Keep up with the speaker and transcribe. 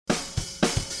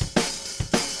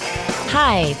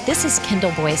Hi, this is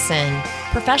Kendall Boyson,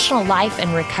 professional life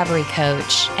and recovery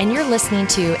coach, and you're listening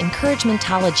to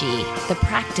Encouragementology, the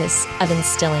practice of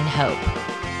instilling hope.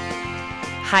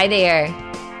 Hi there.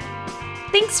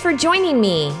 Thanks for joining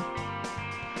me.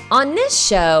 On this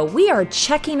show, we are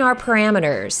checking our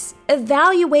parameters,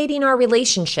 evaluating our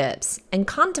relationships, and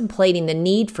contemplating the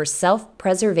need for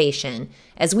self-preservation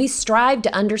as we strive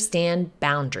to understand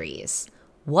boundaries.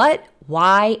 What,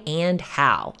 why, and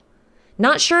how.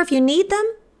 Not sure if you need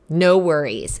them? No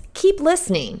worries. Keep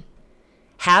listening.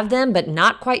 Have them but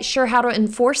not quite sure how to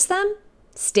enforce them?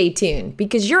 Stay tuned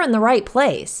because you're in the right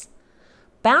place.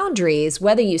 Boundaries,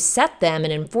 whether you set them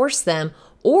and enforce them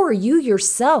or you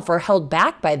yourself are held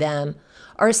back by them,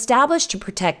 are established to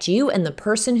protect you and the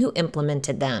person who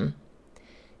implemented them.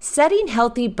 Setting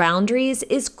healthy boundaries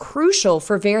is crucial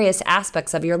for various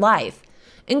aspects of your life,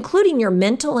 including your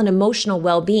mental and emotional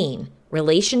well-being,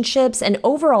 relationships, and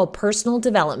overall personal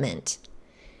development.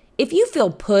 If you feel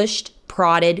pushed,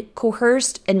 prodded,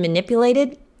 coerced, and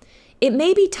manipulated, it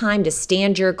may be time to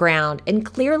stand your ground and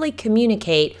clearly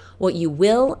communicate what you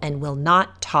will and will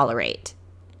not tolerate.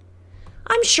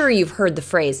 I'm sure you've heard the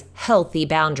phrase healthy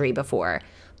boundary before,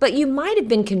 but you might have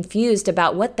been confused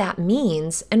about what that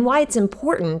means and why it's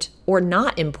important or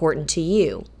not important to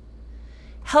you.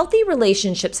 Healthy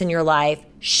relationships in your life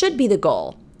should be the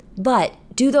goal, but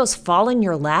do those fall in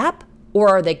your lap or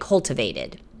are they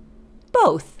cultivated?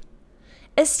 Both.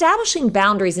 Establishing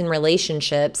boundaries in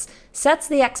relationships sets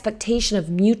the expectation of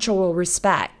mutual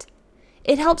respect.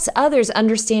 It helps others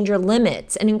understand your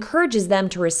limits and encourages them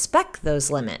to respect those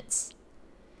limits.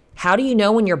 How do you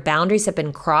know when your boundaries have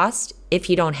been crossed if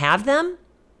you don't have them?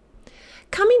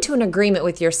 Coming to an agreement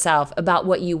with yourself about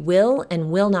what you will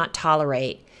and will not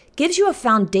tolerate gives you a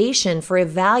foundation for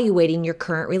evaluating your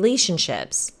current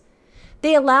relationships.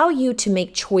 They allow you to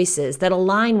make choices that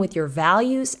align with your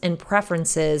values and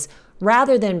preferences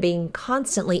rather than being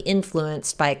constantly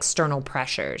influenced by external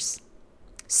pressures.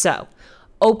 So,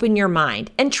 open your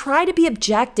mind and try to be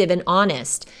objective and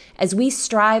honest as we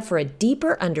strive for a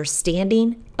deeper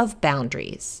understanding of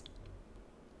boundaries.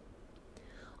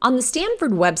 On the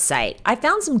Stanford website, I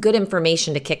found some good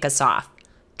information to kick us off.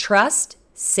 Trust,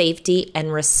 safety,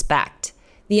 and respect.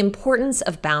 The importance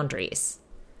of boundaries.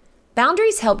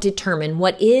 Boundaries help determine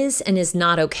what is and is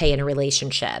not okay in a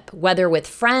relationship, whether with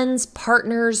friends,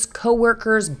 partners,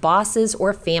 coworkers, bosses,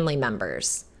 or family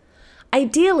members.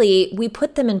 Ideally, we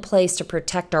put them in place to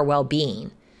protect our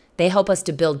well-being. They help us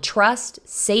to build trust,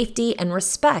 safety, and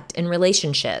respect in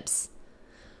relationships.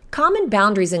 Common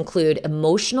boundaries include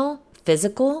emotional,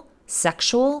 physical,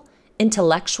 sexual,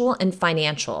 intellectual, and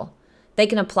financial. They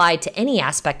can apply to any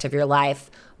aspect of your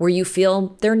life where you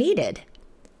feel they're needed.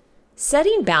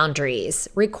 Setting boundaries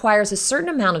requires a certain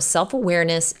amount of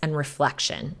self-awareness and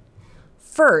reflection.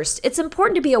 First, it's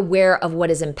important to be aware of what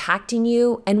is impacting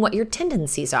you and what your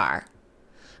tendencies are.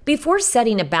 Before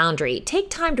setting a boundary,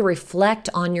 take time to reflect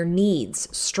on your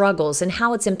needs, struggles, and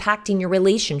how it's impacting your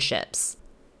relationships.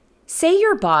 Say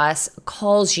your boss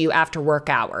calls you after work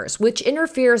hours, which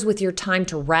interferes with your time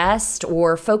to rest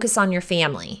or focus on your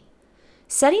family.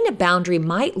 Setting a boundary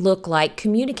might look like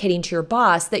communicating to your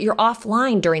boss that you're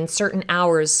offline during certain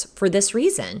hours for this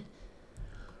reason.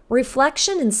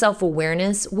 Reflection and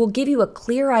self-awareness will give you a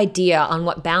clear idea on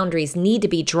what boundaries need to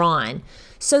be drawn,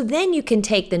 so then you can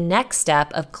take the next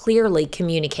step of clearly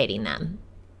communicating them.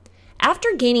 After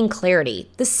gaining clarity,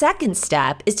 the second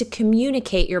step is to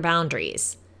communicate your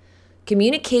boundaries.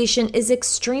 Communication is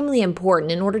extremely important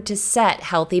in order to set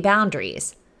healthy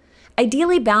boundaries.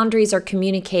 Ideally, boundaries are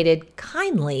communicated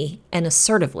kindly and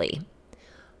assertively.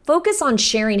 Focus on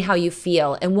sharing how you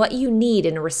feel and what you need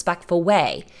in a respectful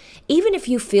way, even if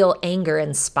you feel anger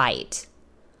and spite.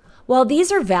 While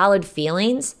these are valid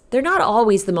feelings, they're not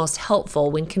always the most helpful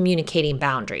when communicating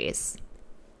boundaries.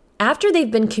 After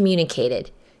they've been communicated,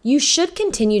 you should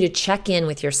continue to check in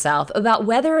with yourself about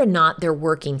whether or not they're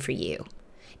working for you.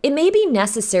 It may be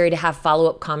necessary to have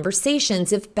follow-up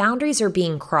conversations if boundaries are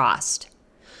being crossed.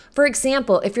 For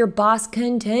example, if your boss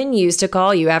continues to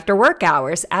call you after work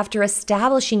hours after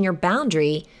establishing your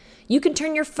boundary, you can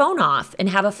turn your phone off and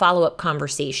have a follow-up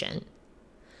conversation.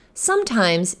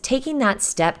 Sometimes taking that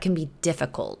step can be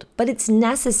difficult, but it's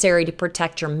necessary to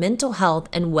protect your mental health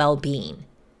and well-being.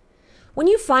 When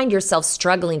you find yourself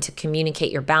struggling to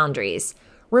communicate your boundaries,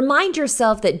 remind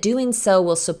yourself that doing so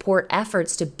will support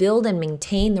efforts to build and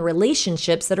maintain the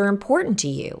relationships that are important to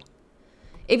you.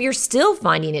 If you're still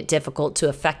finding it difficult to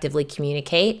effectively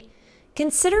communicate,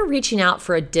 consider reaching out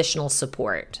for additional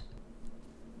support.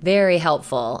 Very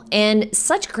helpful, and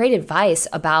such great advice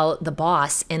about the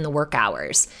boss and the work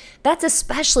hours. That's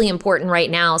especially important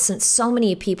right now since so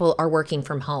many people are working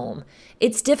from home.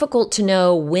 It's difficult to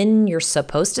know when you're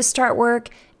supposed to start work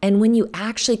and when you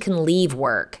actually can leave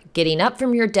work, getting up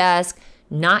from your desk,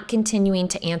 not continuing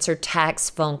to answer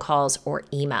texts, phone calls, or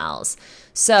emails.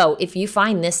 So if you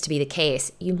find this to be the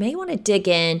case, you may want to dig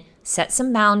in, set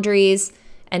some boundaries,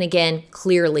 and again,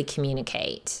 clearly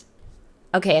communicate.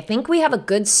 Okay, I think we have a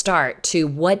good start to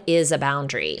what is a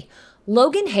boundary.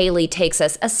 Logan Haley takes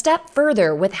us a step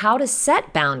further with how to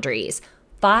set boundaries,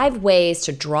 5 ways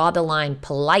to draw the line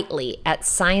politely at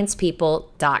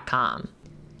sciencepeople.com.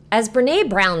 As Brené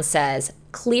Brown says,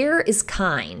 clear is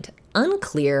kind,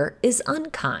 unclear is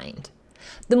unkind.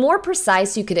 The more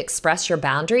precise you could express your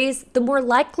boundaries, the more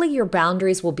likely your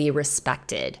boundaries will be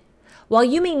respected. While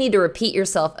you may need to repeat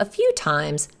yourself a few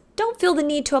times, don't feel the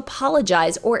need to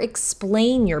apologize or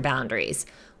explain your boundaries.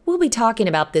 We'll be talking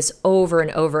about this over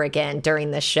and over again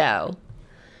during the show.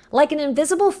 Like an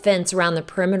invisible fence around the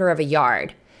perimeter of a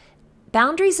yard,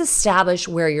 boundaries establish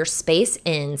where your space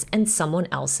ends and someone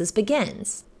else's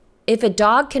begins. If a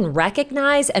dog can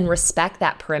recognize and respect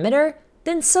that perimeter,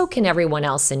 then so can everyone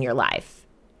else in your life.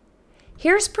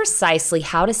 Here's precisely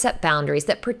how to set boundaries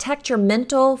that protect your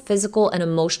mental, physical, and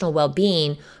emotional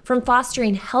well-being from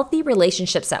fostering healthy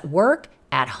relationships at work,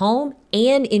 at home,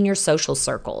 and in your social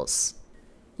circles.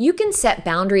 You can set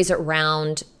boundaries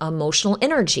around emotional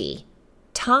energy,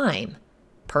 time,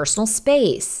 personal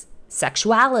space,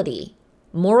 sexuality,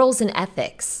 morals and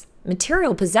ethics,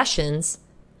 material possessions,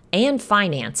 and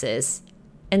finances,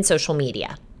 and social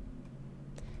media.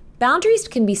 Boundaries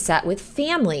can be set with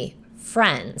family,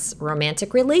 friends,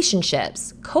 romantic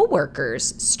relationships,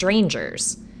 coworkers,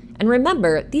 strangers. And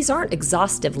remember, these aren't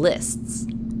exhaustive lists.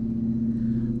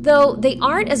 Though they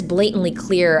aren't as blatantly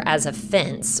clear as a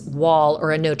fence, wall,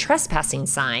 or a no trespassing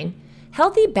sign,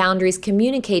 healthy boundaries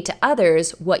communicate to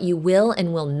others what you will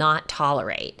and will not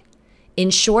tolerate. In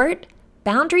short,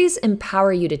 boundaries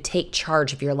empower you to take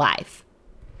charge of your life.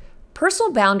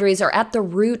 Personal boundaries are at the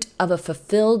root of a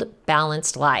fulfilled,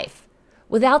 balanced life.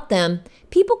 Without them,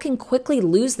 people can quickly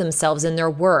lose themselves in their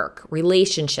work,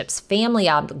 relationships, family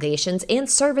obligations, and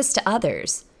service to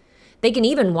others. They can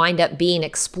even wind up being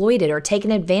exploited or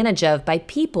taken advantage of by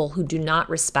people who do not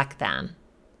respect them.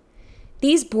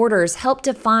 These borders help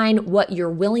define what you're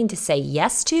willing to say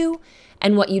yes to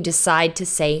and what you decide to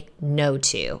say no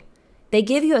to. They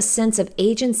give you a sense of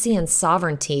agency and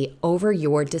sovereignty over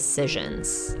your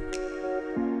decisions.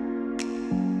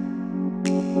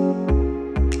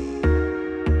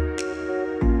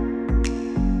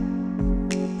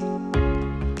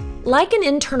 Like an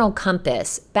internal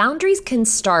compass, boundaries can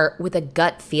start with a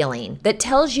gut feeling that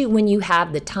tells you when you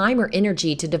have the time or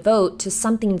energy to devote to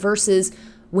something versus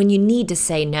when you need to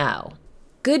say no.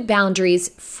 Good boundaries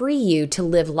free you to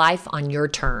live life on your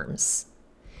terms.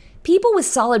 People with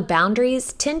solid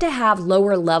boundaries tend to have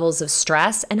lower levels of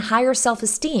stress and higher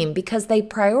self-esteem because they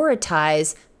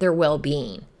prioritize their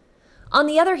well-being. On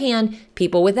the other hand,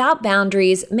 people without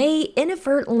boundaries may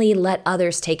inadvertently let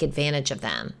others take advantage of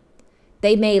them.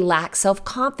 They may lack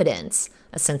self-confidence,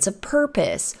 a sense of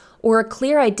purpose, or a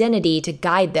clear identity to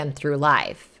guide them through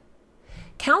life.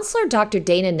 Counselor Dr.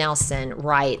 Dana Nelson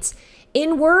writes,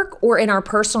 "In work or in our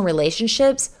personal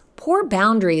relationships, poor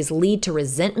boundaries lead to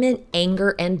resentment,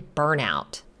 anger, and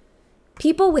burnout.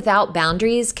 People without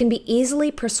boundaries can be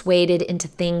easily persuaded into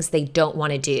things they don't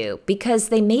want to do because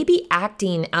they may be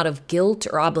acting out of guilt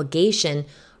or obligation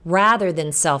rather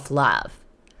than self-love."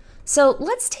 So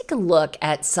let's take a look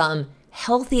at some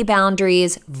healthy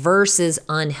boundaries versus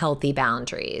unhealthy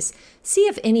boundaries. See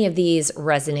if any of these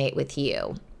resonate with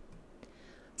you.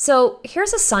 So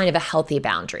here's a sign of a healthy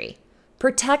boundary.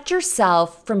 Protect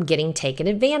yourself from getting taken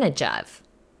advantage of.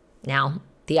 Now,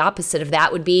 the opposite of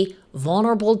that would be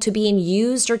vulnerable to being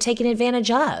used or taken advantage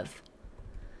of.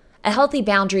 A healthy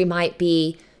boundary might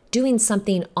be doing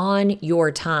something on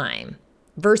your time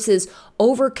versus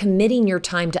overcommitting your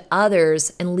time to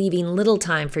others and leaving little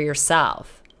time for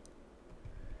yourself.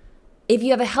 If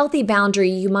you have a healthy boundary,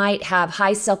 you might have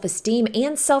high self-esteem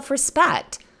and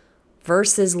self-respect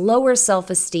versus lower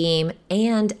self-esteem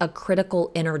and a critical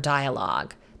inner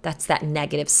dialogue. That's that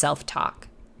negative self-talk.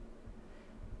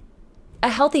 A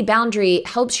healthy boundary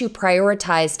helps you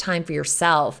prioritize time for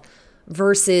yourself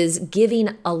versus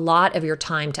giving a lot of your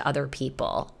time to other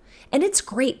people. And it's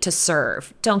great to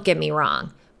serve, don't get me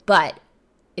wrong. But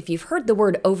if you've heard the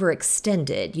word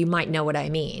overextended, you might know what I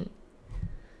mean.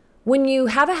 When you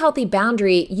have a healthy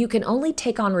boundary, you can only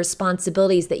take on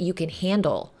responsibilities that you can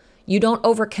handle. You don't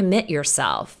overcommit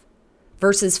yourself.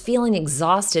 versus feeling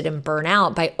exhausted and burnt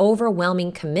out by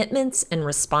overwhelming commitments and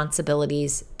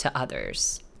responsibilities to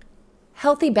others.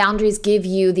 Healthy boundaries give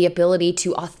you the ability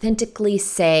to authentically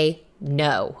say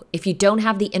no if you don't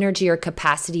have the energy or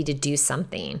capacity to do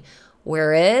something,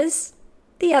 whereas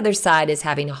the other side is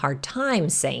having a hard time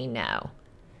saying no.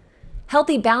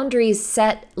 Healthy boundaries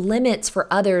set limits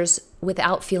for others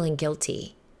without feeling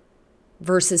guilty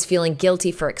versus feeling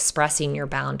guilty for expressing your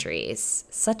boundaries.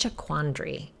 Such a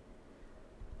quandary.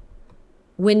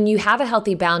 When you have a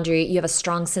healthy boundary, you have a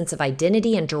strong sense of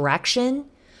identity and direction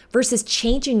versus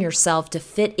changing yourself to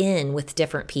fit in with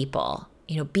different people,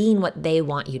 being what they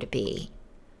want you to be.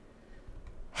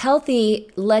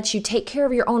 Healthy lets you take care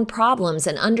of your own problems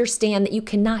and understand that you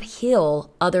cannot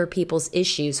heal other people's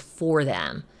issues for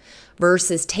them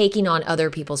versus taking on other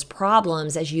people's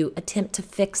problems as you attempt to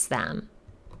fix them.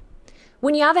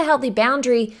 When you have a healthy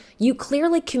boundary, you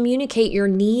clearly communicate your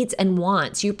needs and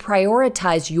wants. You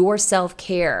prioritize your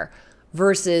self-care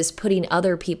versus putting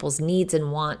other people's needs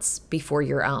and wants before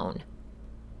your own.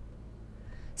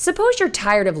 Suppose you're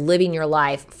tired of living your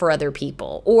life for other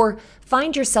people or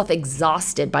find yourself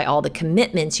exhausted by all the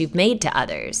commitments you've made to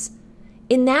others.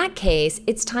 In that case,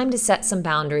 it's time to set some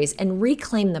boundaries and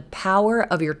reclaim the power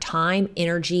of your time,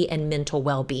 energy, and mental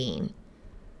well-being.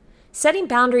 Setting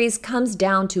boundaries comes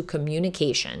down to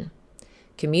communication.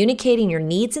 Communicating your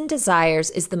needs and desires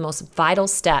is the most vital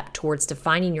step towards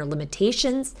defining your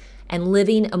limitations and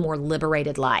living a more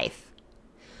liberated life.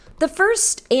 The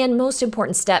first and most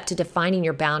important step to defining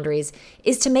your boundaries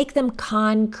is to make them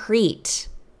concrete.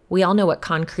 We all know what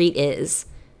concrete is,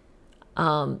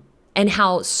 and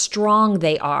how strong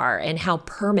they are and how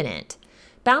permanent.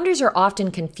 Boundaries are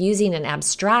often confusing and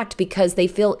abstract because they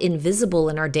feel invisible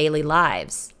in our daily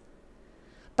lives.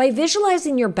 By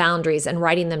visualizing your boundaries and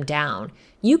writing them down,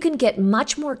 you can get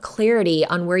much more clarity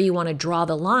on where you want to draw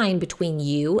the line between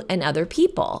you and other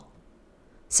people.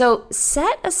 So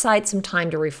set aside some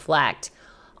time to reflect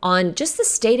on just the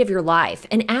state of your life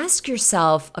and ask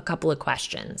yourself a couple of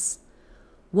questions.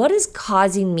 What is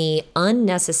causing me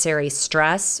unnecessary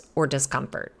stress or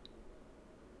discomfort?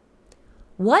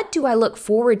 What do I look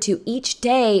forward to each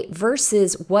day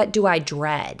versus what do I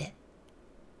dread?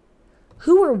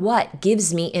 Who or what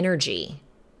gives me energy?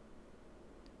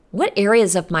 What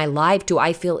areas of my life do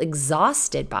I feel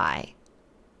exhausted by?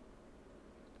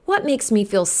 What makes me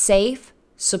feel safe,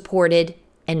 supported,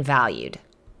 and valued?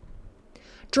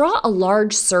 Draw a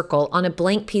large circle on a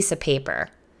blank piece of paper.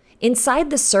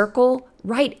 Inside the circle,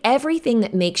 write everything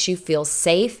that makes you feel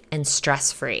safe and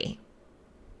stress-free.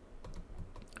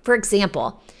 For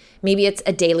example, maybe it's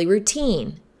a daily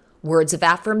routine, words of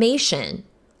affirmation,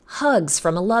 hugs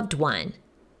from a loved one,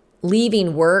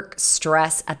 leaving work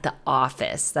stress at the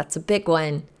office. That's a big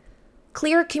one.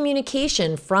 Clear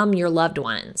communication from your loved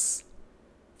ones.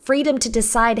 Freedom to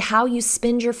decide how you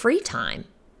spend your free time.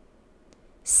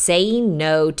 Saying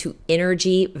no to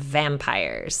energy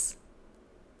vampires.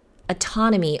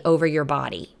 Autonomy over your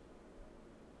body.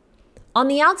 On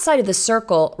the outside of the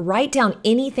circle, write down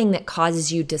anything that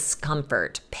causes you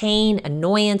discomfort, pain,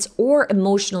 annoyance, or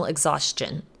emotional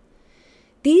exhaustion.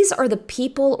 These are the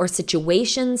people or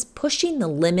situations pushing the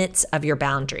limits of your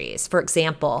boundaries. For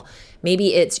example,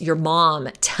 maybe it's your mom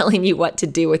telling you what to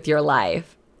do with your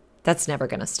life. That's never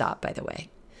going to stop, by the way.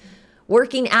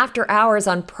 Working after hours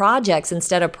on projects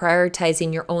instead of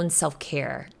prioritizing your own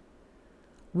self-care.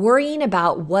 Worrying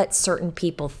about what certain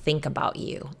people think about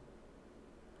you.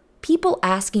 People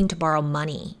asking to borrow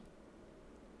money.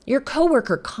 Your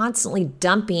coworker constantly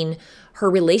dumping her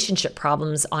relationship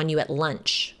problems on you at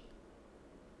lunch.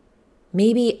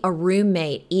 Maybe a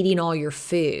roommate eating all your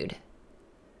food.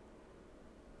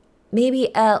 Maybe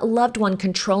a loved one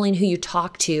controlling who you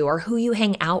talk to or who you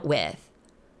hang out with.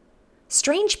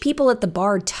 Strange people at the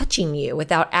bar touching you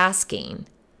without asking.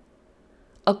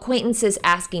 Acquaintances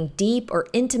asking deep or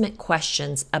intimate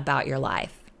questions about your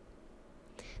life.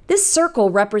 This circle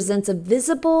represents a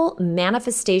visible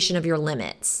manifestation of your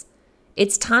limits.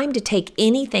 It's time to take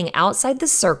anything outside the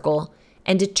circle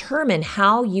and determine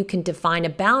how you can define a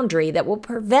boundary that will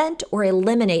prevent or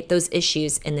eliminate those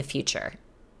issues in the future.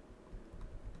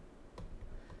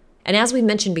 And as we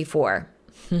mentioned before,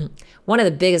 one of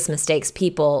the biggest mistakes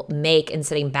people make in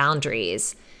setting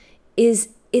boundaries is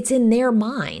it's in their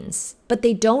minds, but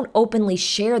they don't openly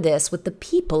share this with the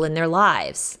people in their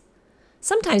lives.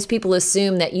 Sometimes people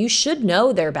assume that you should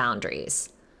know their boundaries,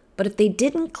 but if they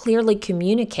didn't clearly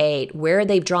communicate where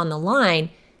they've drawn the line,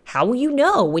 how will you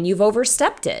know when you've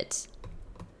overstepped it?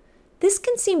 This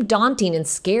can seem daunting and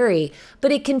scary,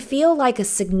 but it can feel like a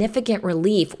significant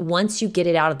relief once you get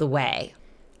it out of the way.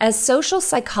 As social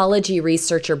psychology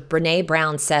researcher Brené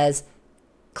Brown says,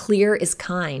 Clear is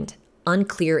kind,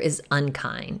 unclear is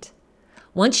unkind.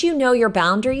 Once you know your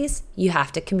boundaries, you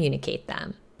have to communicate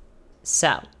them.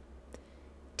 So,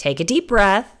 take a deep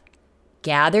breath,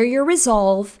 gather your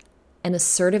resolve, and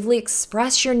assertively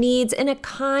express your needs in a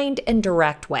kind and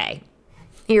direct way.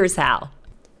 Here's how.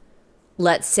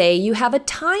 Let's say you have a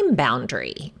time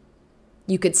boundary.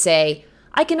 You could say,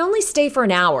 I can only stay for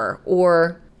an hour,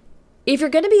 or if you're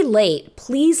going to be late,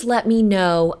 please let me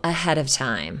know ahead of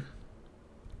time.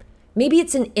 Maybe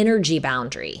it's an energy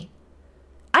boundary.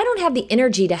 I don't have the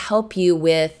energy to help you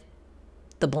with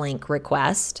the blank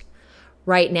request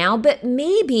right now, but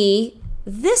maybe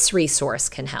this resource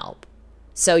can help.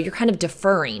 So you're kind of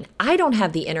deferring. I don't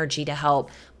have the energy to help,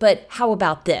 but how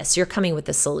about this? You're coming with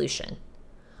a solution.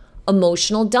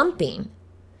 Emotional dumping.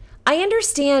 I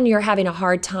understand you're having a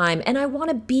hard time and I want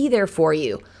to be there for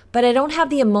you, but I don't have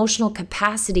the emotional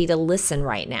capacity to listen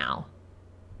right now.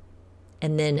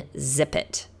 And then zip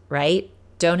it, right?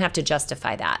 Don't have to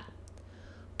justify that.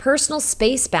 Personal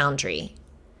space boundary.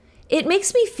 It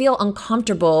makes me feel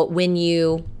uncomfortable when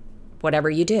you, whatever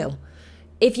you do.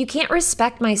 If you can't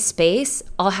respect my space,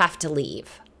 I'll have to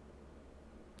leave.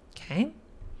 Okay.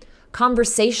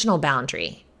 Conversational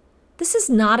boundary. This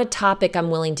is not a topic I'm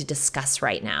willing to discuss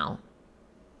right now.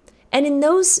 And in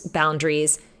those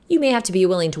boundaries, you may have to be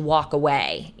willing to walk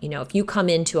away, if you come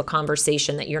into a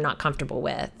conversation that you're not comfortable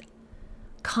with.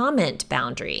 Comment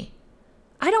boundary.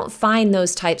 I don't find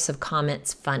those types of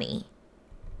comments funny.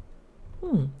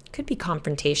 Could be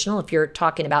confrontational if you're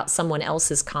talking about someone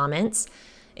else's comments.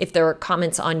 If there are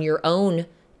comments on your own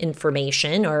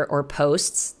information or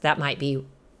posts, that might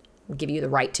give you the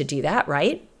right to do that,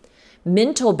 right?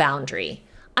 Mental boundary.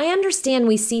 I understand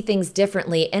we see things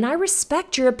differently and I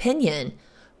respect your opinion,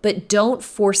 but don't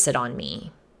force it on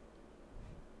me.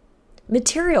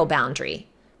 Material boundary.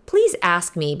 Please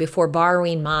ask me before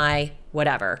borrowing my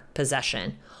whatever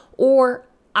possession. Or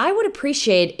I would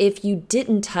appreciate if you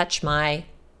didn't touch my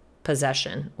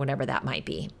possession, whatever that might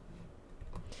be.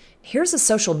 Here's a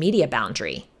social media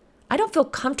boundary. I don't feel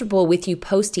comfortable with you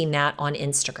posting that on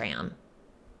Instagram.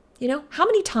 How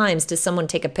many times does someone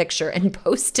take a picture and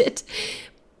post it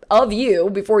of you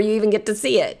before you even get to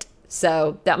see it?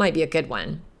 So that might be a good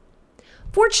one.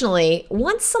 Fortunately,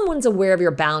 once someone's aware of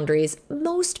your boundaries,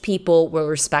 most people will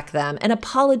respect them and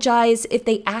apologize if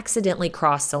they accidentally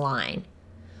cross the line.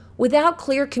 Without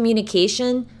clear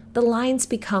communication, the lines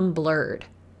become blurred.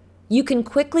 You can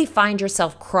quickly find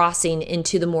yourself crossing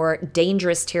into the more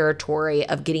dangerous territory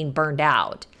of getting burned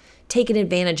out, taken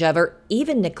advantage of, or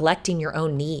even neglecting your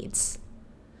own needs.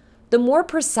 The more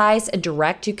precise and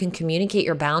direct you can communicate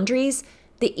your boundaries,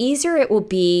 the easier it will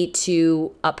be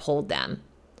to uphold them.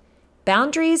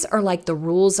 Boundaries are like the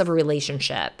rules of a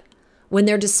relationship. When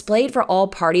they're displayed for all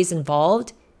parties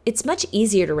involved, it's much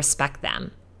easier to respect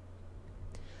them.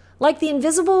 Like the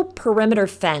invisible perimeter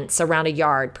fence around a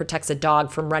yard protects a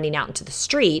dog from running out into the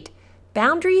street,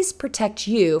 boundaries protect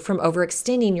you from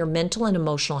overextending your mental and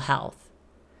emotional health.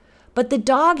 But the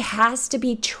dog has to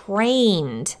be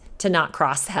trained to not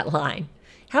cross that line.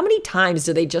 How many times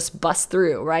do they just bust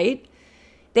through, right?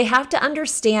 They have to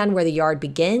understand where the yard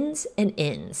begins and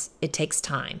ends. It takes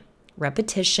time,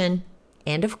 repetition,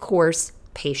 and of course,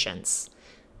 patience.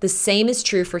 The same is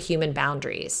true for human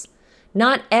boundaries.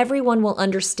 Not everyone will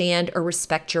understand or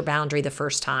respect your boundary the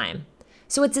first time.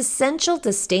 So it's essential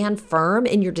to stand firm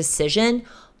in your decision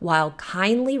while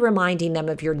kindly reminding them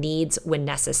of your needs when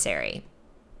necessary.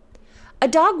 A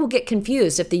dog will get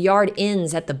confused if the yard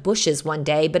ends at the bushes one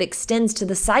day but extends to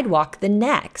the sidewalk the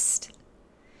next.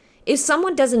 If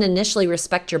someone doesn't initially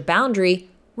respect your boundary,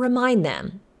 remind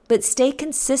them, but stay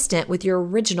consistent with your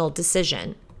original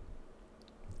decision.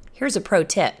 Here's a pro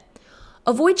tip.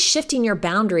 Avoid shifting your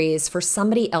boundaries for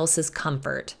somebody else's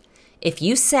comfort. If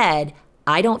you said,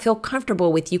 I don't feel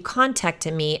comfortable with you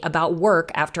contacting me about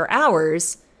work after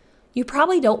hours, you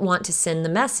probably don't want to send the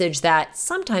message that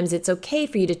sometimes it's okay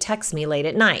for you to text me late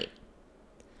at night.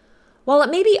 While it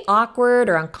may be awkward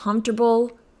or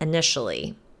uncomfortable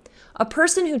initially, a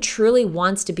person who truly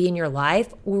wants to be in your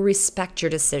life will respect your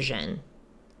decision.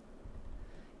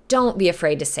 Don't be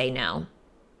afraid to say no.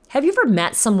 Have you ever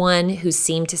met someone who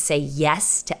seemed to say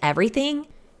yes to everything?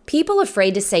 People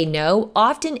afraid to say no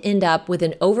often end up with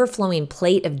an overflowing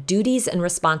plate of duties and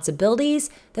responsibilities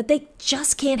that they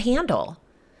just can't handle.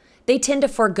 They tend to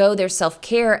forego their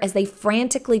self-care as they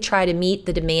frantically try to meet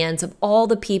the demands of all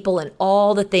the people and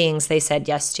all the things they said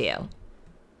yes to.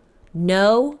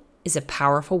 No is a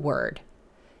powerful word.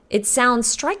 It sounds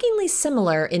strikingly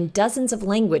similar in dozens of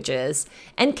languages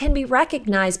and can be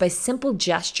recognized by simple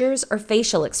gestures or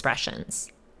facial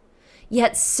expressions.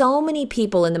 Yet so many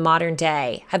people in the modern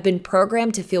day have been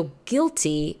programmed to feel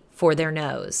guilty for their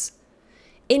no's.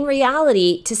 In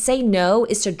reality, to say no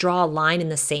is to draw a line in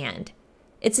the sand.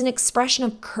 It's an expression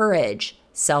of courage,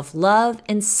 self-love,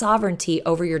 and sovereignty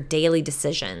over your daily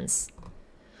decisions.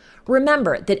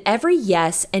 Remember that every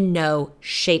yes and no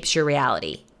shapes your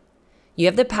reality. You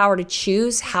have the power to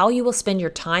choose how you will spend your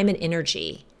time and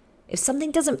energy. If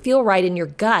something doesn't feel right in your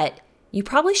gut, you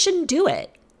probably shouldn't do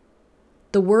it.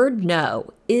 The word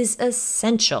no is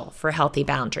essential for healthy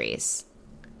boundaries.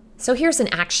 So here's an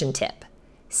action tip.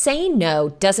 Saying no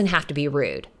doesn't have to be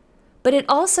rude, but it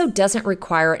also doesn't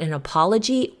require an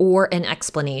apology or an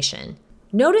explanation.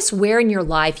 Notice where in your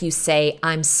life you say,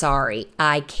 "I'm sorry,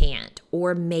 I can't,"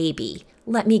 or "maybe,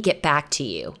 let me get back to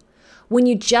you," when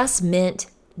you just meant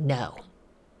no.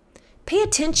 Pay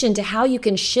attention to how you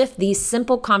can shift these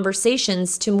simple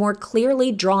conversations to more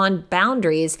clearly drawn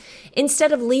boundaries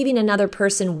instead of leaving another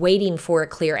person waiting for a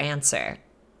clear answer.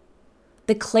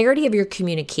 The clarity of your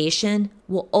communication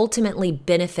will ultimately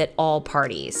benefit all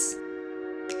parties.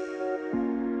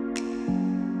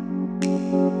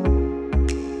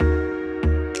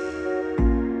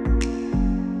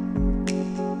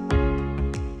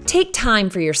 Take time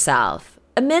for yourself.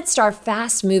 Amidst our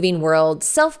fast-moving world,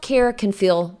 self-care can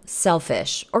feel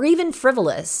selfish or even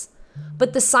frivolous.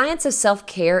 But the science of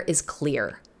self-care is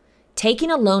clear. Taking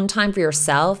alone time for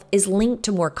yourself is linked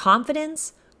to more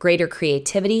confidence, greater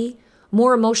creativity,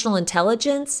 more emotional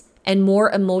intelligence, and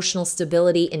more emotional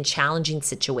stability in challenging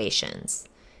situations.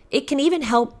 It can even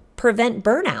help prevent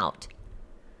burnout.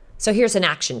 So here's an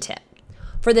action tip.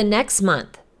 For the next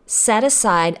month, set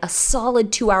aside a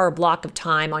solid 2-hour block of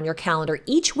time on your calendar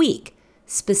each week,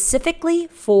 specifically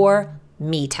for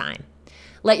me time.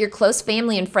 Let your close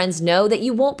family and friends know that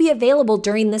you won't be available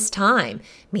during this time.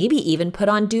 Maybe even put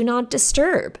on Do Not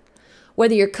Disturb.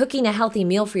 Whether you're cooking a healthy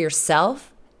meal for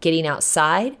yourself, getting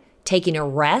outside, taking a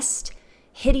rest,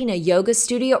 hitting a yoga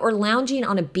studio, or lounging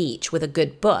on a beach with a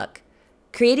good book,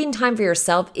 creating time for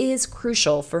yourself is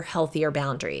crucial for healthier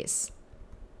boundaries.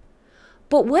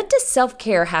 But what does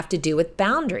self-care have to do with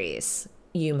boundaries,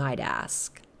 you might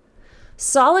ask?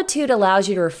 Solitude allows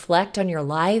you to reflect on your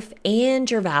life and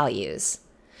your values.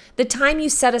 The time you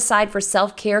set aside for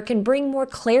self-care can bring more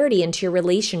clarity into your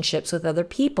relationships with other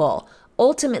people,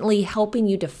 ultimately helping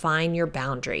you define your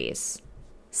boundaries.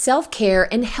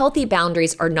 Self-care and healthy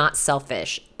boundaries are not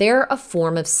selfish. They're a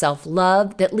form of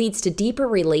self-love that leads to deeper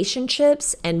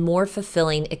relationships and more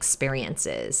fulfilling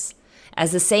experiences.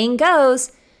 As the saying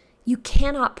goes, you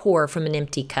cannot pour from an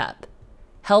empty cup.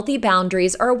 Healthy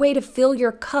boundaries are a way to fill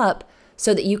your cup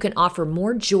so that you can offer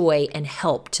more joy and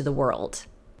help to the world.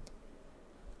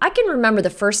 I can remember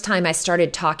the first time I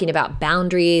started talking about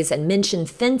boundaries and mentioned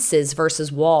fences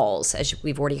versus walls, as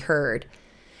we've already heard.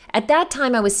 At that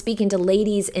time, I was speaking to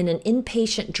ladies in an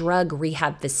inpatient drug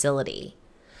rehab facility.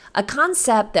 A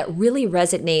concept that really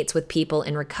resonates with people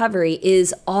in recovery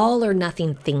is all or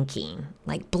nothing thinking,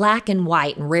 like black and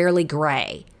white and rarely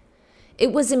gray.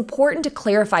 It was important to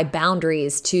clarify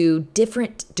boundaries to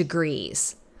different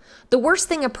degrees. The worst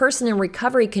thing a person in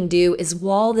recovery can do is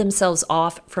wall themselves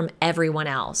off from everyone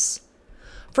else.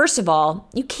 First of all,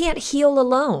 you can't heal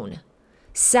alone.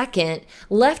 Second,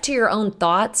 left to your own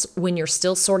thoughts when you're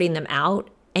still sorting them out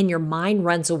and your mind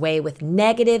runs away with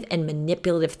negative and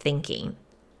manipulative thinking.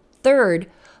 Third,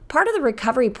 part of the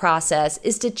recovery process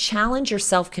is to challenge your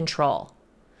self-control.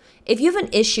 If you have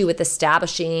an issue with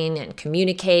establishing and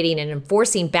communicating and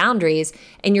enforcing boundaries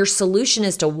and your solution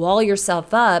is to wall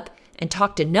yourself up and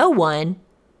talk to no one,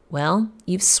 well,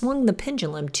 you've swung the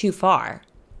pendulum too far.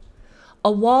 A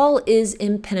wall is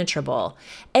impenetrable,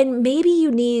 and maybe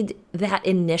you need that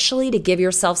initially to give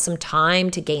yourself some time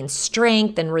to gain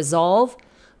strength and resolve,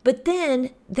 but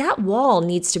then that wall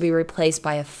needs to be replaced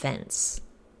by a fence.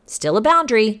 Still a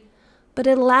boundary, but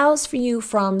it allows for you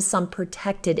from some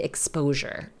protected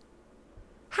exposure.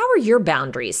 How are your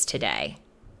boundaries today?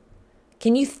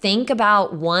 Can you think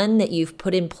about one that you've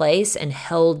put in place and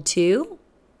held to?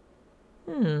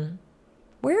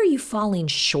 Where are you falling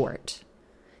short?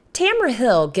 Tamra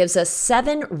Hill gives us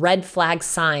 7 red flag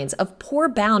signs of poor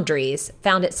boundaries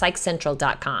found at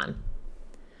psychcentral.com.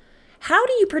 How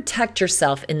do you protect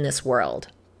yourself in this world?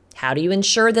 How do you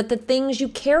ensure that the things you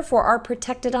care for are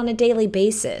protected on a daily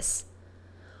basis?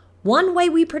 One way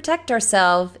we protect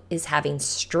ourselves is having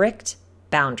strict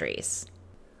boundaries.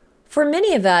 For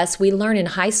many of us, we learn in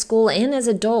high school and as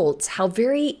adults how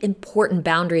very important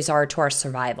boundaries are to our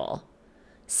survival.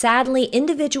 Sadly,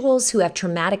 individuals who have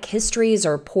traumatic histories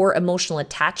or poor emotional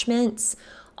attachments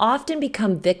often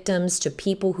become victims to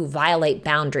people who violate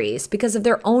boundaries because of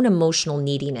their own emotional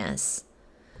neediness.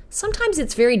 Sometimes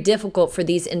it's very difficult for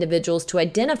these individuals to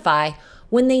identify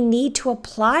when they need to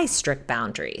apply strict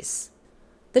boundaries.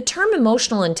 The term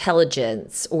emotional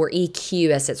intelligence, or EQ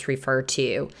as it's referred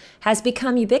to, has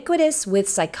become ubiquitous with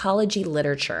psychology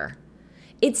literature.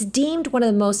 It's deemed one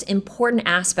of the most important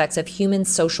aspects of human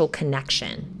social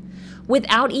connection.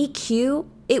 Without EQ,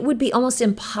 it would be almost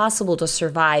impossible to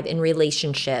survive in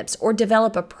relationships or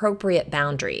develop appropriate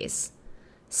boundaries.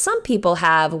 Some people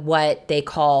have what they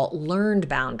call learned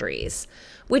boundaries,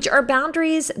 which are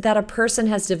boundaries that a person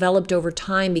has developed over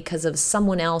time because of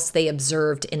someone else they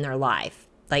observed in their life.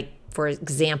 Like, for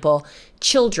example,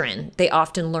 children, they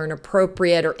often learn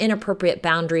appropriate or inappropriate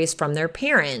boundaries from their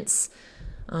parents,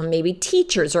 maybe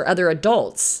teachers or other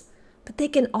adults. But they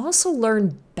can also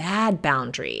learn bad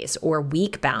boundaries or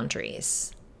weak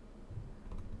boundaries.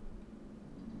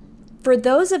 For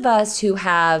those of us who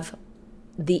have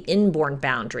the inborn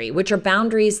boundary, which are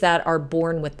boundaries that are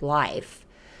born with life,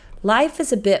 life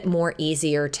is a bit more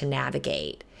easier to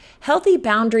navigate. Healthy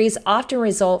boundaries often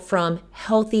result from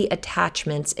healthy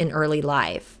attachments in early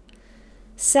life.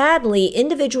 Sadly,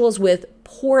 individuals with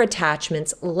poor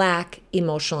attachments lack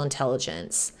emotional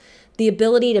intelligence, the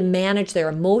ability to manage their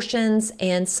emotions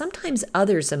and sometimes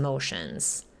others'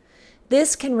 emotions.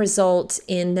 This can result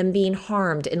in them being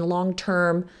harmed in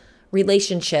long-term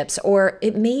relationships, or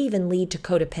it may even lead to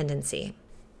codependency.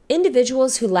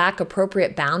 Individuals who lack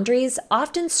appropriate boundaries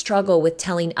often struggle with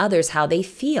telling others how they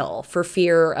feel for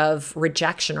fear of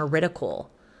rejection or ridicule.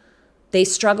 They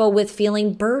struggle with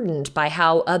feeling burdened by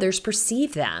how others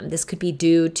perceive them. This could be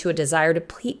due to a desire to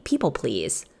people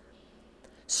please.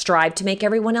 Strive to make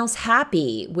everyone else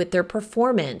happy with their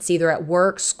performance, either at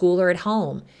work, school, or at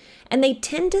home. And they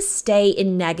tend to stay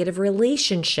in negative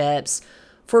relationships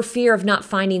for fear of not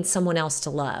finding someone else to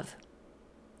love.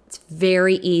 It's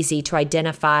very easy to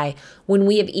identify when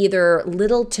we have either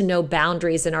little to no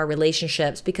boundaries in our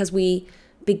relationships because we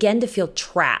begin to feel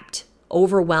trapped,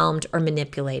 overwhelmed, or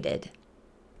manipulated.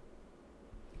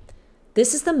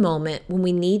 This is the moment when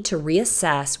we need to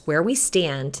reassess where we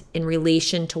stand in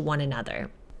relation to one another.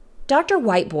 Dr.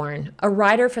 Whiteborn, a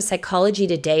writer for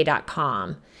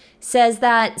PsychologyToday.com, says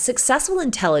that successful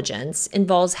intelligence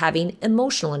involves having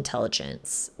emotional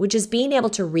intelligence, which is being able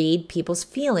to read people's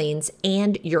feelings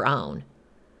and your own.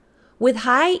 With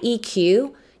high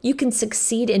EQ, you can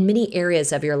succeed in many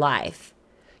areas of your life.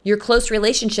 Your close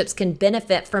relationships can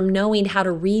benefit from knowing how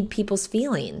to read people's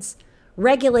feelings,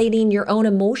 regulating your own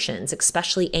emotions,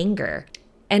 especially anger,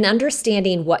 and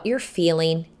understanding what you're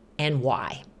feeling and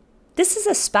why. This is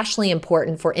especially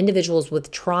important for individuals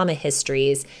with trauma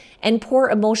histories and poor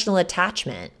emotional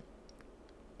attachment.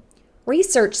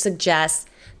 Research suggests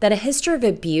that a history of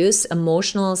abuse,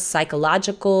 emotional,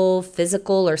 psychological,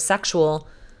 physical, or sexual,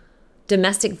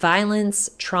 domestic violence,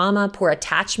 trauma, poor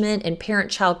attachment, and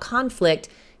parent-child conflict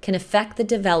can affect the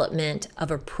development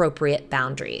of appropriate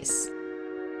boundaries.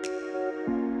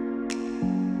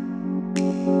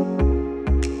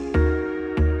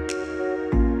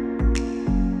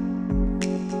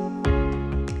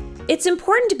 It's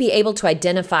important to be able to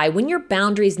identify when your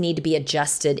boundaries need to be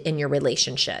adjusted in your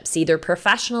relationships, either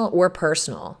professional or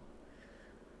personal.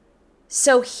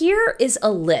 So here is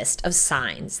a list of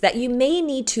signs that you may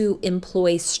need to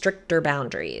employ stricter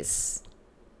boundaries.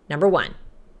 Number 1,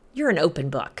 you're an open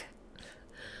book.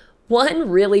 One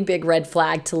really big red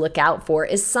flag to look out for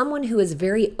is someone who is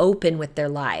very open with their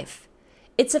life.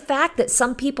 It's a fact that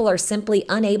some people are simply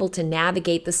unable to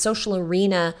navigate the social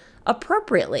arena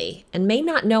appropriately and may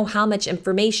not know how much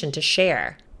information to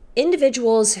share.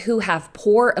 Individuals who have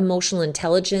poor emotional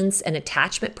intelligence and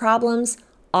attachment problems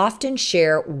often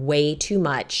share way too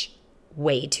much,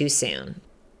 way too soon.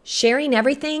 Sharing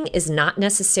everything is not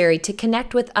necessary to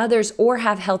connect with others or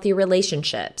have healthy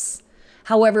relationships.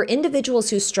 However,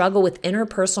 individuals who struggle with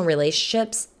interpersonal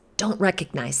relationships don't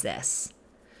recognize this.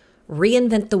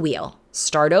 Reinvent the wheel,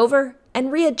 start over,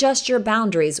 and readjust your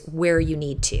boundaries where you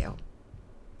need to.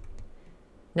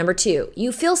 Number 2,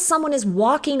 you feel someone is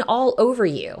walking all over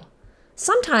you.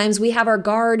 Sometimes we have our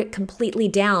guard completely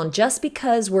down just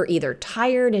because we're either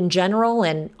tired in general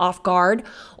and off guard,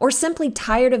 or simply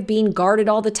tired of being guarded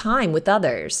all the time with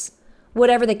others.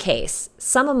 Whatever the case,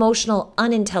 some emotional,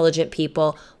 unintelligent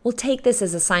people will take this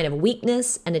as a sign of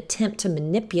weakness and attempt to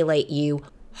manipulate you,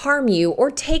 harm you, or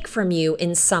take from you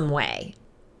in some way.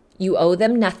 You owe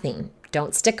them nothing.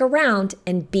 Don't stick around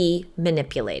and be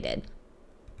manipulated.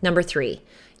 Number 3,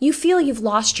 you feel you've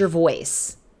lost your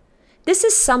voice. This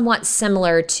is somewhat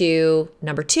similar to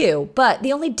number 2, but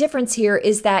the only difference here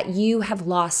is that you have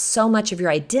lost so much of your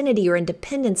identity or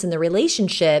independence in the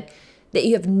relationship that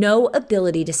you have no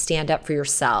ability to stand up for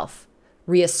yourself,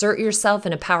 reassert yourself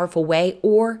in a powerful way,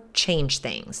 or change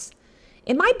things.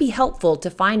 It might be helpful to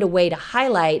find a way to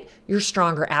highlight your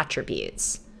stronger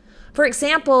attributes. For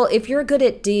example, if you're good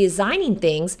at designing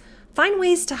things, find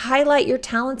ways to highlight your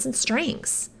talents and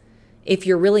strengths. If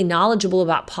you're really knowledgeable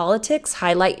about politics,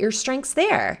 highlight your strengths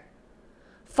there.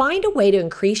 Find a way to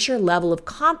increase your level of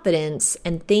confidence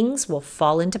and things will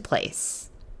fall into place.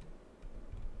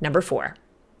 Number 4,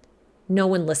 no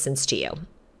one listens to you.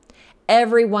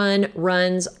 Everyone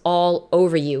runs all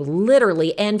over you,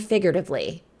 literally and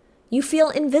figuratively. You feel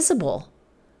invisible.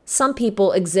 Some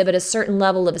people exhibit a certain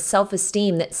level of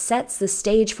self-esteem that sets the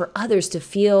stage for others to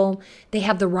feel they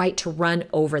have the right to run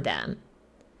over them.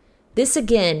 This,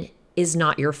 again, is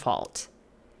not your fault.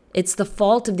 It's the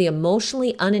fault of the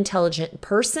emotionally unintelligent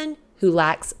person who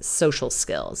lacks social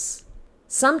skills.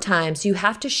 Sometimes you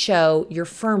have to show your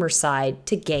firmer side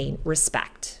to gain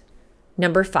respect.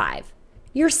 Number 5,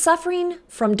 you're suffering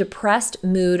from depressed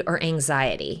mood or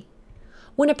anxiety.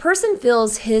 When a person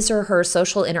feels his or her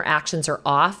social interactions are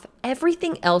off,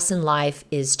 everything else in life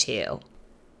is too.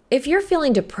 If you're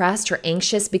feeling depressed or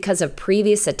anxious because of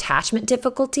previous attachment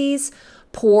difficulties,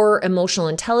 poor emotional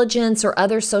intelligence, or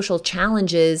other social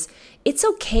challenges, it's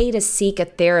okay to seek a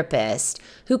therapist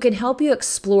who can help you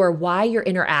explore why your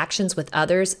interactions with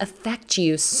others affect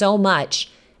you so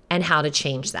much and how to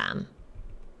change them.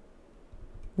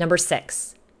 Number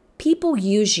 6, people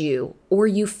use you or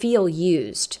you feel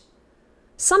used.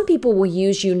 Some people will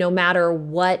use you no matter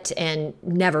what and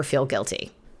never feel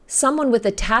guilty. Someone with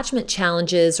attachment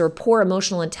challenges or poor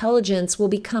emotional intelligence will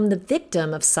become the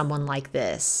victim of someone like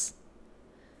this.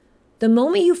 The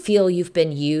moment you feel you've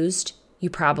been used,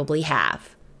 you probably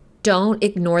have. Don't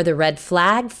ignore the red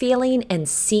flag feeling and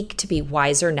seek to be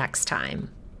wiser next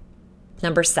time.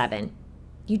 Number 7,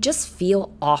 you just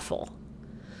feel awful.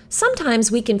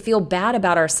 Sometimes we can feel bad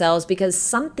about ourselves because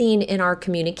something in our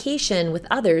communication with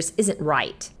others isn't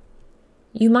right.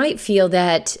 You might feel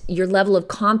that your level of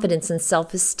confidence and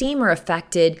self-esteem are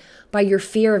affected by your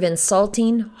fear of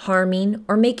insulting, harming,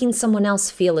 or making someone else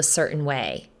feel a certain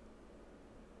way.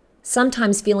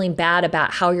 Sometimes feeling bad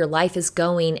about how your life is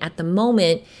going at the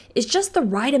moment is just the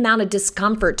right amount of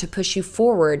discomfort to push you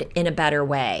forward in a better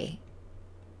way.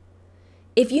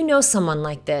 If you know someone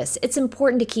like this, it's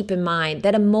important to keep in mind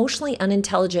that emotionally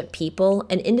unintelligent people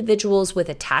and individuals with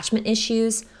attachment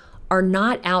issues are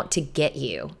not out to get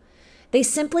you. They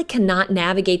simply cannot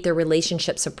navigate their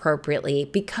relationships appropriately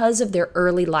because of their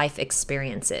early life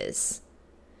experiences.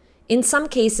 In some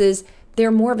cases,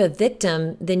 they're more of a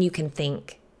victim than you can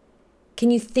think. Can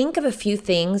you think of a few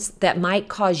things that might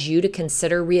cause you to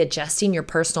consider readjusting your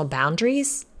personal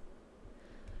boundaries?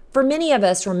 For many of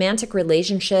us, romantic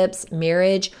relationships,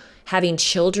 marriage, having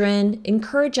children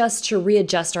encourage us to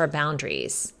readjust our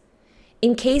boundaries.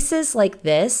 In cases like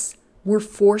this, we're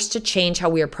forced to change how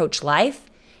we approach life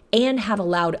and have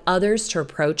allowed others to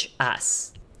approach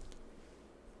us.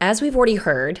 As we've already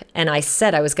heard, and I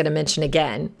said I was going to mention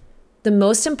again, the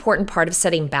most important part of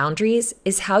setting boundaries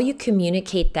is how you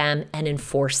communicate them and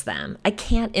enforce them. I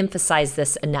can't emphasize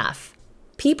this enough.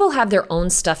 People have their own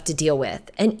stuff to deal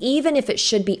with, and even if it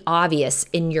should be obvious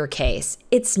in your case,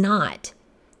 it's not.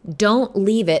 Don't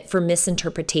leave it for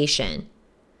misinterpretation.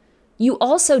 You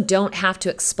also don't have to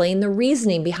explain the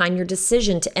reasoning behind your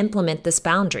decision to implement this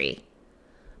boundary.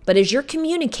 But as you're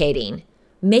communicating,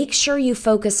 make sure you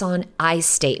focus on I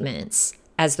statements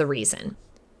as the reason.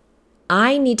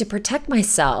 I need to protect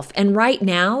myself, and right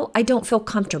now, I don't feel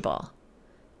comfortable.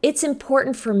 It's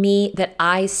important for me that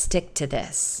I stick to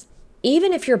this.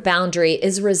 Even if your boundary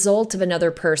is a result of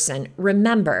another person,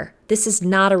 remember, this is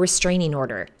not a restraining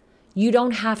order. You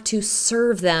don't have to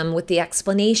serve them with the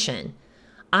explanation.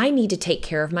 I need to take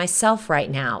care of myself right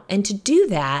now, and to do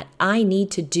that, I need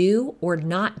to do or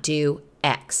not do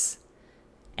X.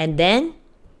 And then,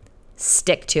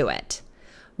 stick to it.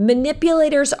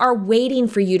 Manipulators are waiting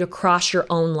for you to cross your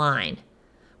own line.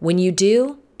 When you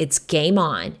do, it's game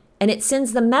on, and it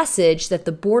sends the message that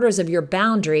the borders of your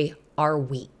boundary are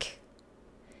weak.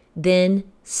 Then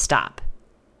stop.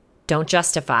 Don't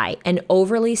justify and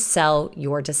overly sell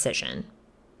your decision.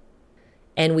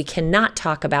 And we cannot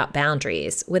talk about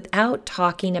boundaries without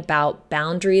talking about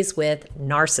boundaries with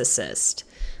narcissists.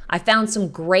 I found some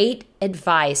great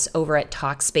advice over at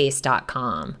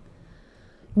Talkspace.com.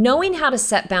 Knowing how to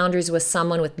set boundaries with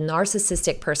someone with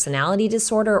narcissistic personality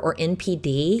disorder or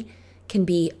NPD can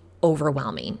be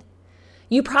overwhelming.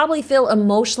 You probably feel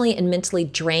emotionally and mentally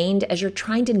drained as you're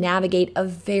trying to navigate a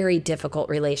very difficult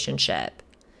relationship.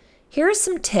 Here are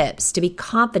some tips to be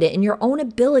confident in your own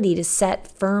ability to set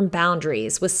firm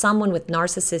boundaries with someone with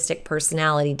narcissistic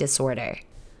personality disorder.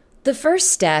 The first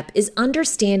step is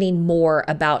understanding more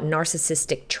about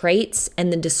narcissistic traits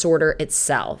and the disorder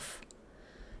itself.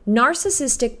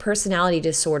 Narcissistic personality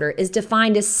disorder is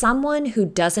defined as someone who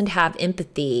doesn't have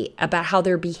empathy about how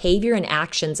their behavior and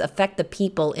actions affect the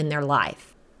people in their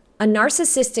life. A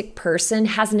narcissistic person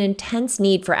has an intense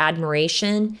need for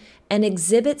admiration and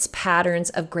exhibits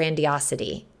patterns of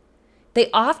grandiosity.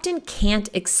 They often can't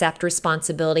accept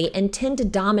responsibility and tend to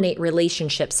dominate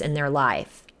relationships in their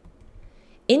life.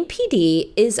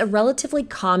 NPD is a relatively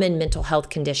common mental health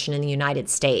condition in the United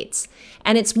States,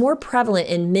 and it's more prevalent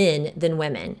in men than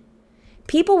women.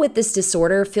 People with this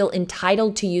disorder feel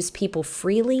entitled to use people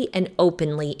freely and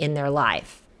openly in their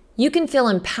life. You can feel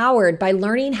empowered by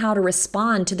learning how to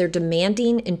respond to their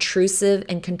demanding, intrusive,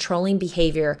 and controlling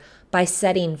behavior by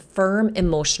setting firm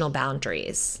emotional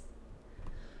boundaries.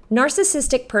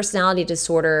 Narcissistic personality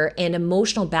disorder and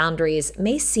emotional boundaries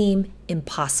may seem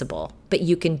impossible, but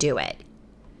you can do it.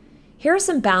 Here are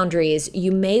some boundaries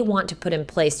you may want to put in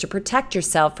place to protect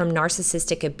yourself from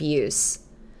narcissistic abuse.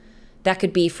 That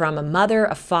could be from a mother,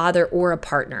 a father, or a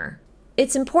partner.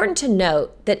 It's important to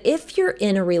note that if you're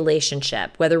in a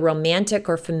relationship, whether romantic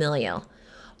or familial,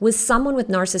 with someone with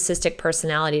narcissistic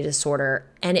personality disorder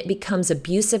and it becomes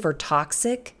abusive or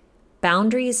toxic,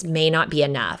 boundaries may not be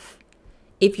enough.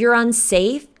 If you're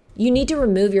unsafe, you need to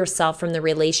remove yourself from the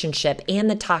relationship and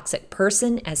the toxic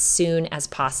person as soon as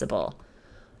possible.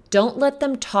 Don't let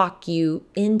them talk you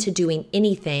into doing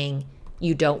anything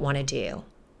you don't want to do.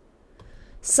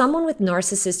 Someone with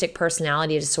narcissistic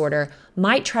personality disorder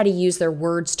might try to use their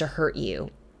words to hurt you.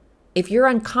 If you're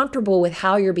uncomfortable with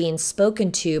how you're being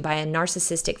spoken to by a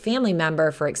narcissistic family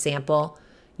member, for example,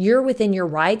 you're within your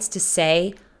rights to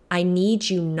say, "I need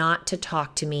you not to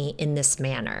talk to me in this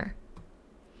manner."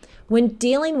 When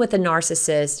dealing with a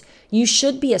narcissist, you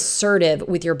should be assertive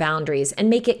with your boundaries and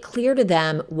make it clear to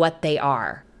them what they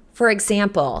are. For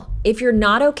example, if you're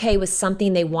not okay with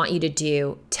something they want you to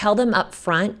do, tell them up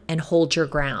front and hold your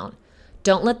ground.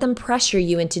 Don't let them pressure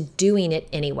you into doing it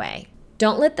anyway.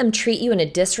 Don't let them treat you in a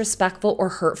disrespectful or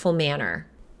hurtful manner.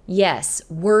 Yes,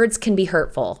 words can be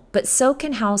hurtful, but so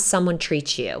can how someone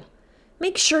treats you.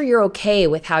 Make sure you're okay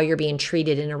with how you're being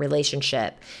treated in a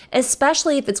relationship,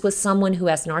 especially if it's with someone who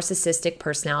has narcissistic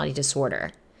personality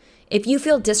disorder. If you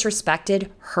feel disrespected,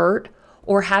 hurt,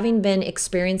 or having been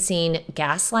experiencing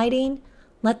gaslighting,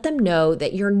 let them know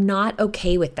that you're not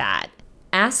okay with that.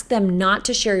 Ask them not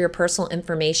to share your personal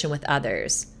information with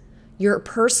others. Your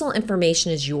personal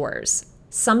information is yours.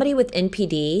 Somebody with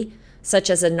NPD, such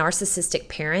as a narcissistic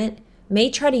parent, may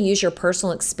try to use your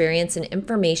personal experience and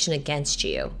information against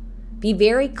you. Be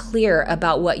very clear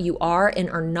about what you are and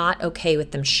are not okay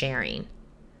with them sharing.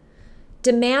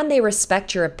 Demand they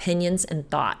respect your opinions and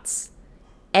thoughts.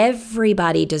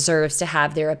 Everybody deserves to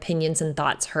have their opinions and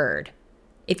thoughts heard.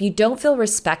 If you don't feel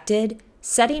respected,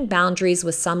 setting boundaries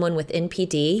with someone with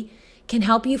NPD can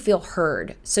help you feel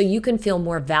heard so you can feel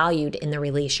more valued in the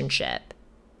relationship.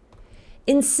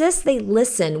 Insist they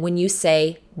listen when you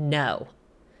say no.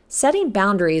 Setting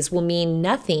boundaries will mean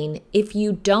nothing if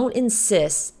you don't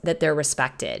insist that they're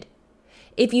respected.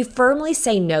 If you firmly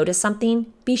say no to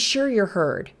something, be sure you're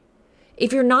heard.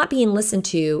 If you're not being listened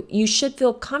to, you should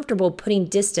feel comfortable putting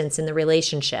distance in the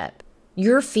relationship.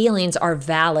 Your feelings are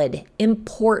valid,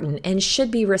 important, and should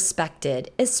be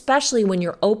respected, especially when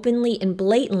you're openly and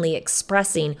blatantly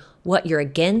expressing what you're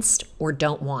against or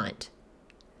don't want.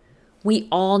 We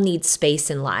all need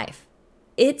space in life.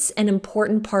 It's an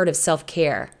important part of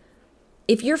self-care.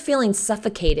 If you're feeling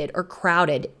suffocated or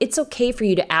crowded, it's okay for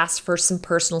you to ask for some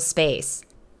personal space.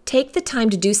 Take the time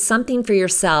to do something for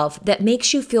yourself that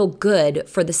makes you feel good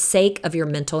for the sake of your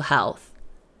mental health.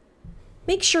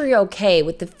 Make sure you're okay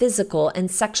with the physical and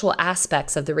sexual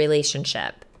aspects of the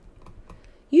relationship.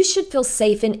 You should feel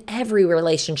safe in every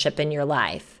relationship in your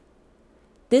life.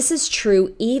 This is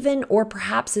true even or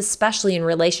perhaps especially in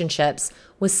relationships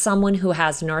with someone who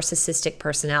has narcissistic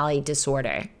personality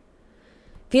disorder.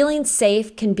 Feeling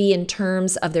safe can be in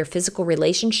terms of their physical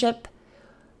relationship.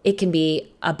 It can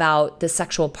be about the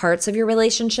sexual parts of your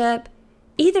relationship.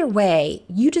 Either way,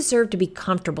 you deserve to be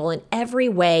comfortable in every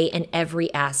way and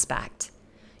every aspect.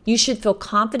 You should feel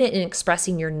confident in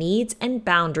expressing your needs and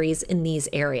boundaries in these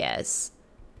areas.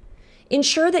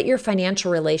 Ensure that your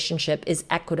financial relationship is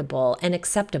equitable and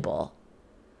acceptable.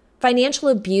 Financial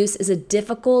abuse is a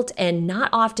difficult and not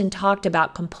often talked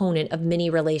about component of many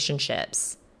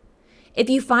relationships. If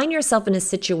you find yourself in a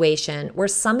situation where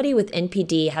somebody with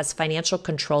NPD has financial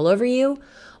control over you,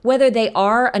 whether they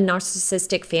are a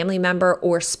narcissistic family member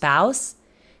or spouse,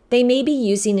 they may be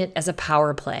using it as a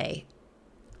power play.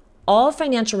 All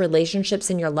financial relationships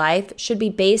in your life should be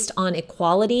based on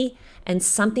equality and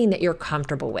something that you're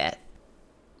comfortable with.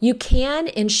 You can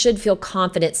and should feel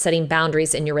confident setting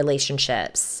boundaries in your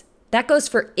relationships. That goes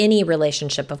for any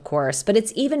relationship, of course, but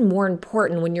it's even more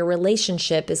important when your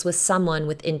relationship is with someone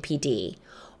with NPD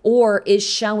or is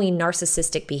showing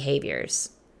narcissistic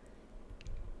behaviors.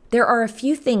 There are a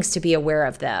few things to be aware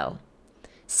of, though.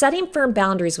 Setting firm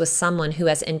boundaries with someone who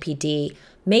has NPD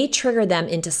may trigger them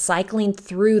into cycling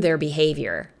through their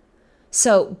behavior.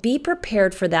 So be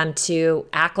prepared for them to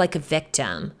act like a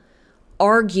victim,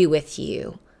 argue with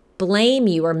you, blame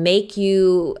you, or make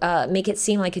it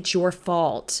seem like it's your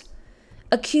fault,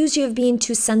 accuse you of being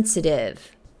too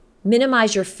sensitive,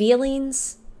 minimize your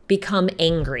feelings, become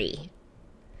angry.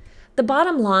 The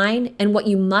bottom line, and what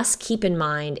you must keep in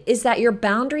mind, is that your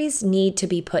boundaries need to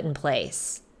be put in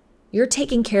place. You're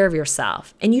taking care of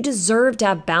yourself, and you deserve to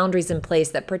have boundaries in place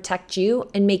that protect you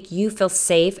and make you feel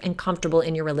safe and comfortable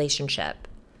in your relationship.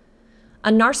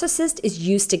 A narcissist is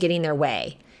used to getting their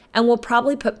way and will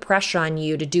probably put pressure on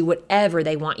you to do whatever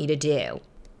they want you to do.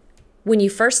 When you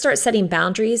first start setting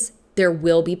boundaries, there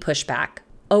will be pushback.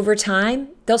 Over time,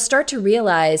 they'll start to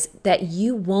realize that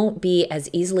you won't be as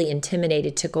easily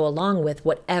intimidated to go along with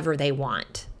whatever they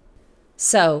want.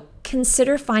 So,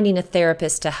 consider finding a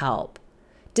therapist to help.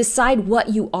 Decide what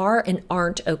you are and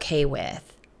aren't okay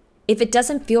with. If it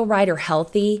doesn't feel right or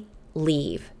healthy,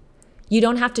 leave. You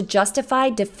don't have to justify,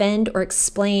 defend, or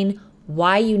explain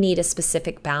why you need a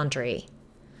specific boundary.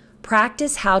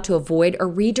 Practice how to avoid or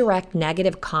redirect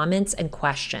negative comments and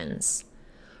questions.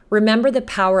 Remember the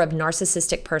power of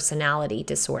narcissistic personality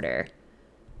disorder.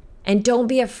 And don't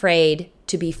be afraid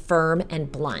to be firm and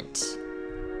blunt.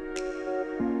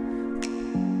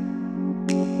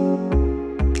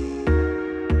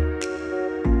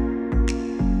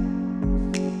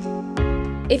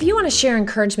 If you want to share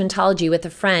Encouragementology with a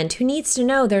friend who needs to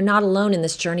know they're not alone in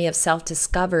this journey of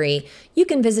self-discovery, you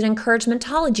can visit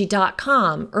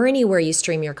encouragementology.com or anywhere you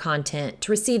stream your content to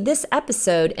receive this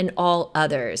episode and all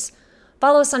others.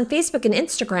 Follow us on Facebook and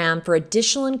Instagram for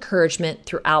additional encouragement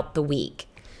throughout the week.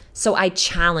 So I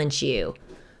challenge you,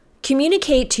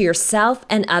 communicate to yourself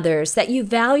and others that you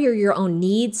value your own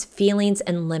needs, feelings,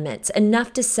 and limits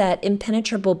enough to set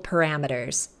impenetrable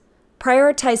parameters.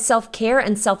 Prioritize self-care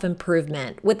and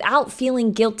self-improvement without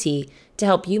feeling guilty to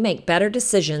help you make better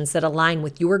decisions that align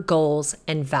with your goals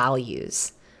and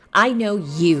values. I know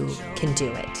you can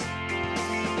do it.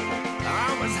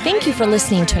 Thank you for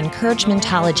listening to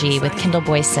Encouragementology with Kendall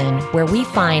Boyson, where we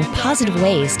find positive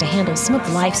ways to handle some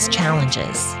of life's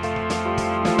challenges.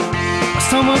 I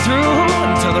stumbled through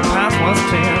until the path was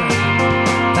clear.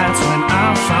 That's when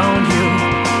I found you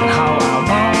and how